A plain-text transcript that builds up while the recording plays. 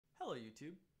Hello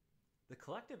YouTube. The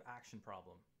collective action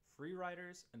problem, free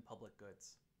riders and public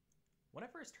goods. When I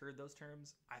first heard those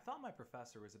terms, I thought my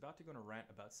professor was about to go on a rant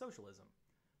about socialism.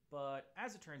 But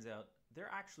as it turns out, they're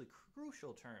actually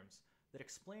crucial terms that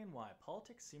explain why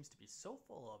politics seems to be so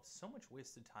full of so much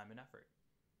wasted time and effort.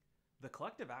 The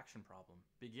collective action problem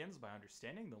begins by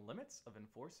understanding the limits of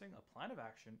enforcing a plan of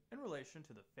action in relation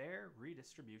to the fair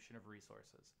redistribution of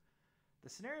resources. The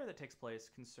scenario that takes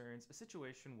place concerns a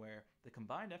situation where the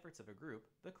combined efforts of a group,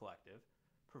 the collective,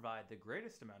 provide the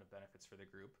greatest amount of benefits for the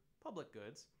group, public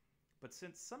goods, but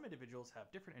since some individuals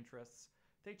have different interests,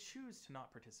 they choose to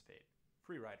not participate,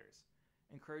 free riders,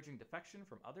 encouraging defection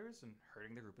from others and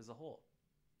hurting the group as a whole.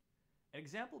 An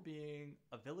example being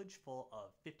a village full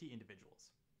of 50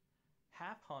 individuals.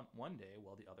 Half hunt one day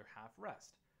while the other half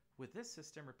rest, with this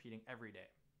system repeating every day.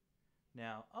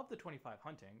 Now, of the 25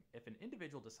 hunting, if an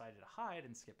individual decided to hide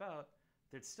and skip out,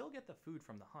 they'd still get the food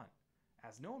from the hunt,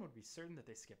 as no one would be certain that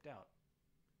they skipped out.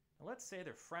 Now let's say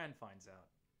their friend finds out.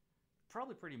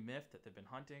 Probably pretty miffed that they've been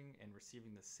hunting and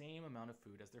receiving the same amount of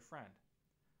food as their friend.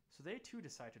 So they too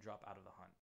decide to drop out of the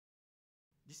hunt.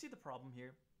 Do you see the problem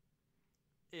here?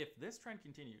 If this trend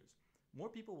continues, more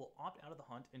people will opt out of the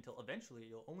hunt until eventually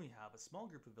you'll only have a small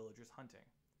group of villagers hunting.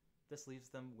 This leaves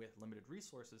them with limited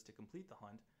resources to complete the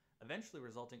hunt, eventually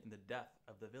resulting in the death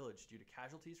of the village due to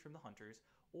casualties from the hunters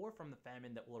or from the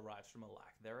famine that will arise from a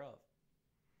lack thereof.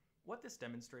 What this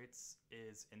demonstrates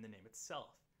is in the name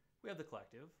itself. We have the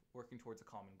collective, working towards a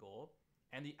common goal,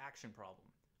 and the action problem,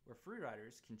 where free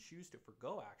riders can choose to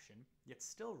forgo action, yet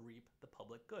still reap the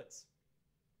public goods.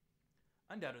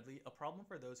 Undoubtedly, a problem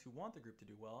for those who want the group to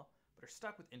do well, but are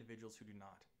stuck with individuals who do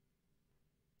not.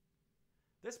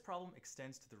 This problem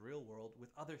extends to the real world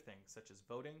with other things such as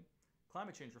voting,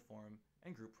 climate change reform,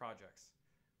 and group projects,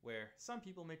 where some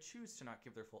people may choose to not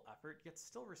give their full effort yet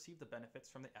still receive the benefits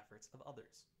from the efforts of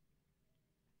others.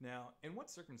 Now, in what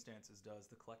circumstances does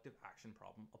the collective action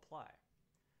problem apply?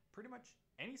 Pretty much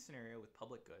any scenario with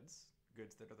public goods,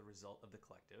 goods that are the result of the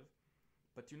collective,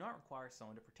 but do not require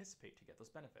someone to participate to get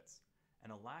those benefits,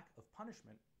 and a lack of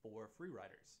punishment for free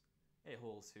riders,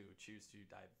 a-holes who choose to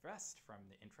divest from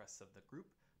the interests of the group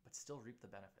but still reap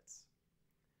the benefits.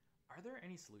 Are there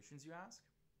any solutions, you ask?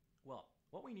 Well,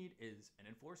 what we need is an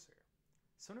enforcer,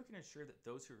 someone who can ensure that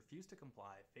those who refuse to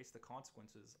comply face the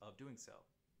consequences of doing so.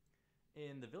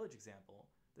 In the village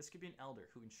example, this could be an elder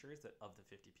who ensures that of the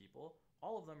 50 people,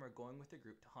 all of them are going with the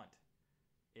group to hunt.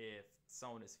 If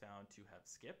someone is found to have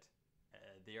skipped,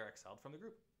 they are exiled from the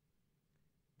group.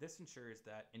 This ensures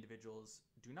that individuals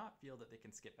do not feel that they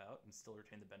can skip out and still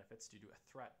retain the benefits due to a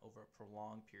threat over a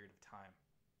prolonged period of time.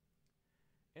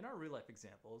 In our real-life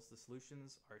examples, the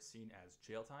solutions are seen as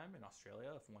jail time in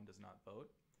Australia if one does not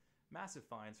vote, massive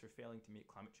fines for failing to meet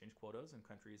climate change quotas in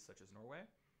countries such as Norway,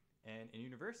 and in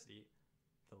university,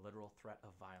 the literal threat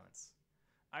of violence.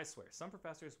 I swear, some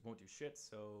professors won't do shit,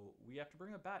 so we have to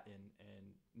bring a bat in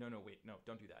and... No,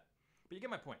 don't do that. But you get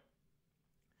my point.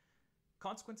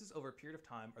 Consequences over a period of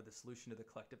time are the solution to the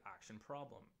collective action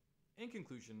problem. In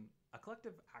conclusion, a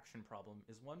collective action problem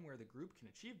is one where the group can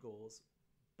achieve goals,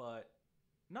 but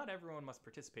not everyone must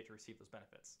participate to receive those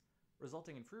benefits,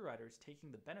 resulting in free riders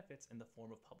taking the benefits in the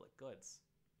form of public goods.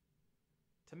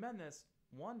 To mend this,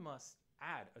 one must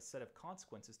add a set of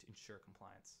consequences to ensure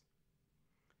compliance.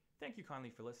 Thank you kindly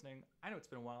for listening. I know it's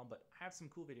been a while, but I have some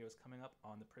cool videos coming up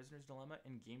on the prisoner's dilemma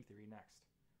and game theory next.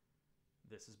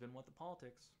 This has been What the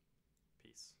Politics.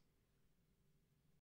 Peace.